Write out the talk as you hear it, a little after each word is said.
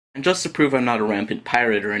And just to prove I'm not a rampant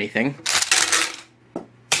pirate or anything,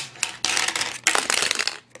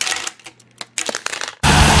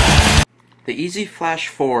 the Easy Flash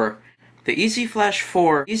 4 is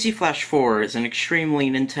an extremely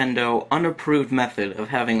Nintendo unapproved method of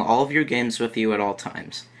having all of your games with you at all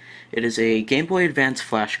times. It is a Game Boy Advance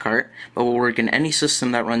flash cart, but will work in any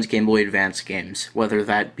system that runs Game Boy Advance games, whether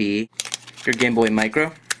that be your Game Boy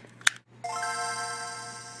Micro,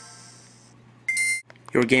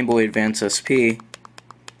 your Game Boy Advance SP,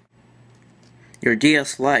 your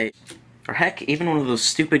DS Lite, or heck, even one of those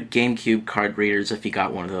stupid GameCube card readers if you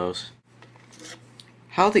got one of those.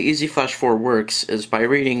 How the Easy Flash 4 works is by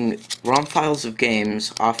reading ROM files of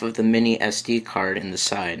games off of the mini SD card in the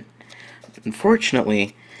side.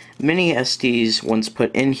 Unfortunately, mini SDs once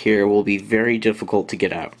put in here will be very difficult to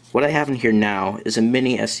get out. What I have in here now is a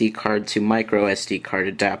mini SD card to micro SD card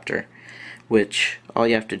adapter, which all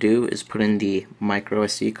you have to do is put in the micro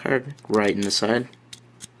SD card right in the side,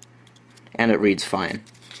 and it reads fine.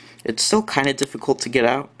 It's still kind of difficult to get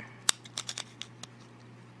out,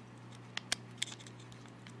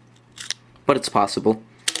 but it's possible.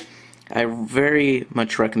 I very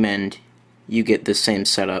much recommend you get this same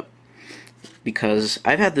setup, because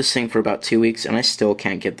I've had this thing for about 2 weeks and I still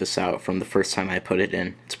can't get this out from the first time I put it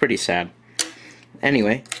in. It's pretty sad.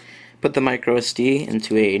 Anyway, put the micro SD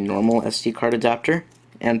into a normal SD card adapter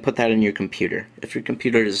and put that in your computer. If your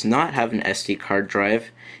computer does not have an SD card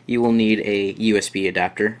drive, you will need a USB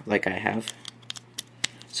adapter like I have.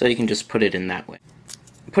 So you can just put it in that way.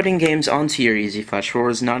 Putting games onto your Easy Flash 4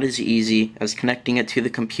 is not as easy as connecting it to the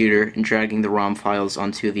computer and dragging the ROM files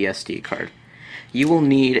onto the SD card. You will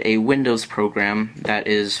need a Windows program that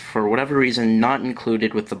is, for whatever reason, not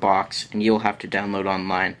included with the box, and you'll have to download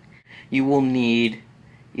online. You will need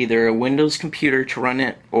either a Windows computer to run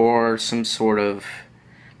it, or some sort of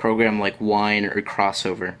program like Wine or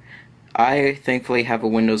Crossover. I thankfully have a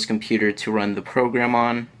Windows computer to run the program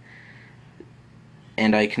on,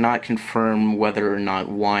 and I cannot confirm whether or not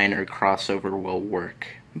Wine or Crossover will work,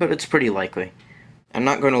 but it's pretty likely. I'm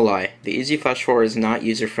not going to lie, the Easy Flash 4 is not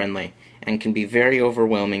user-friendly, and can be very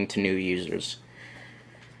overwhelming to new users.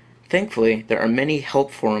 Thankfully, there are many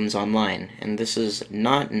help forums online, and this is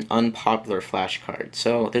not an unpopular flash card,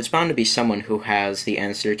 so there's bound to be someone who has the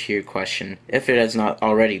answer to your question, if it has not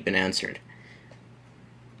already been answered.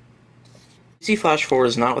 Easy Flash 4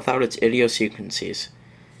 is not without its idiosyncrasies.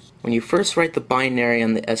 When you first write the binary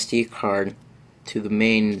on the SD card to the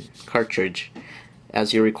main cartridge,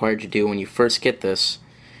 as you're required to do when you first get this,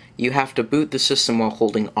 you have to boot the system while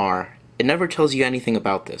holding R. It never tells you anything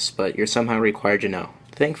about this, but you're somehow required to know.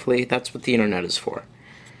 Thankfully, that's what the internet is for.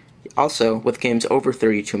 Also, with games over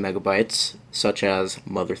 32 megabytes, such as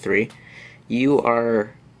Mother 3, you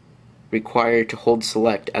are required to hold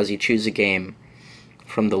select as you choose a game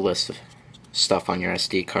from the list of stuff on your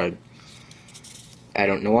SD card. I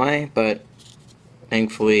don't know why, but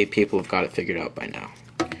thankfully people have got it figured out by now.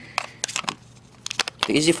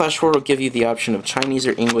 The Easy Flash 4 will give you the option of Chinese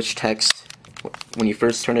or English text when you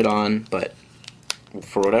first turn it on, but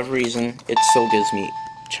for whatever reason, it still gives me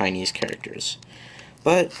Chinese characters.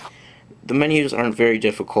 But the menus aren't very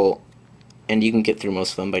difficult, and you can get through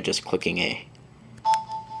most of them by just clicking A.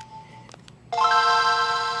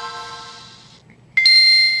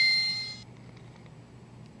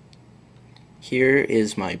 Here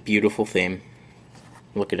is my beautiful theme.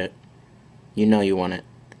 Look at it. You know you want it.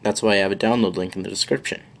 That's why I have a download link in the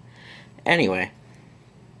description. Anyway,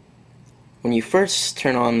 when you first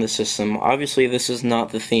turn on the system, obviously this is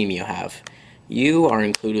not the theme you have. You are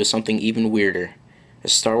included with something even weirder, a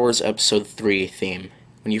Star Wars Episode 3 theme.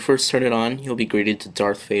 When you first turn it on, you'll be greeted to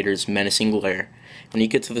Darth Vader's menacing glare. When you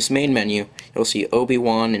get to this main menu, you'll see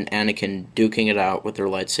Obi-Wan and Anakin duking it out with their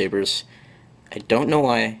lightsabers. I don't know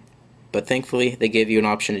why, but thankfully they gave you an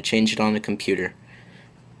option to change it on the computer.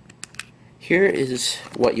 Here is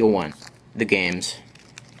what you'll want: the games.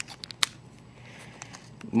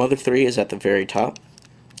 Mother 3 is at the very top,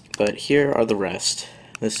 but here are the rest.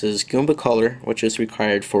 This is Goomba Color, which is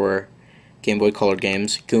required for Game Boy Color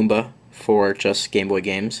games, Goomba for just Game Boy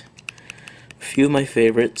games. A few of my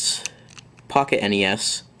favorites: Pocket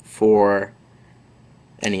NES for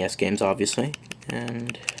NES games, obviously,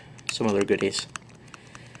 and some other goodies.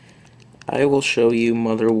 I will show you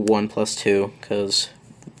Mother 1+2, because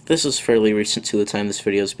this is fairly recent to the time this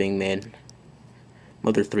video is being made.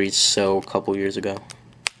 Mother 3 is so a couple years ago.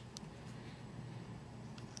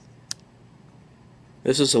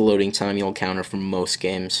 This is a loading time you'll encounter from most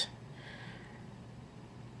games.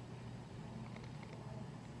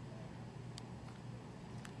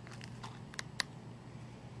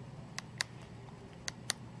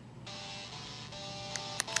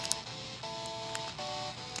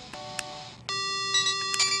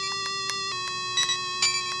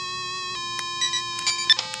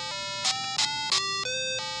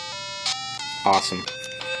 awesome.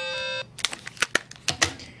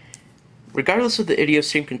 Regardless of the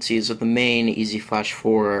idiosyncrasies of the main Easy Flash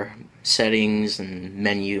 4 settings and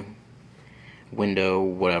menu, window,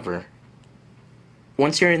 whatever,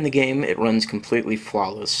 once you're in the game, it runs completely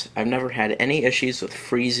flawless. I've never had any issues with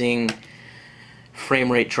freezing,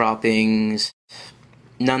 frame rate droppings,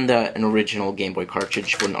 none that an original Game Boy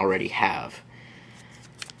cartridge wouldn't already have.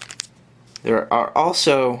 There are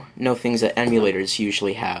also no things that emulators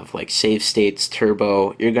usually have, like save states,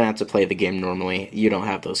 turbo. You're going to have to play the game normally. You don't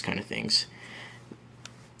have those kind of things.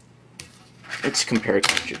 Let's compare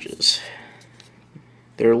cartridges.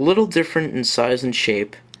 They're a little different in size and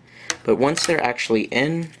shape, but once they're actually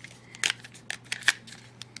in,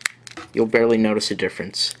 you'll barely notice a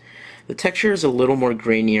difference. The texture is a little more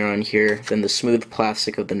grainier on here than the smooth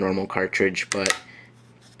plastic of the normal cartridge, but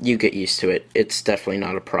you get used to it. It's definitely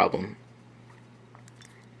not a problem.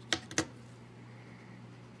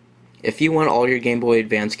 If you want all your Game Boy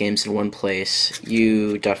Advance games in one place,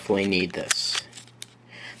 you definitely need this.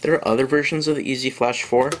 There are other versions of the Easy Flash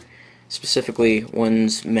 4, specifically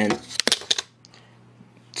ones meant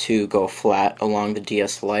to go flat along the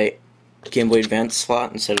DS Lite Game Boy Advance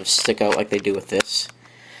slot instead of stick out like they do with this.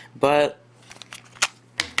 But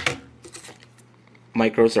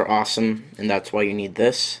micros are awesome, and that's why you need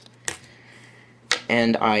this.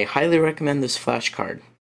 And I highly recommend this flash card.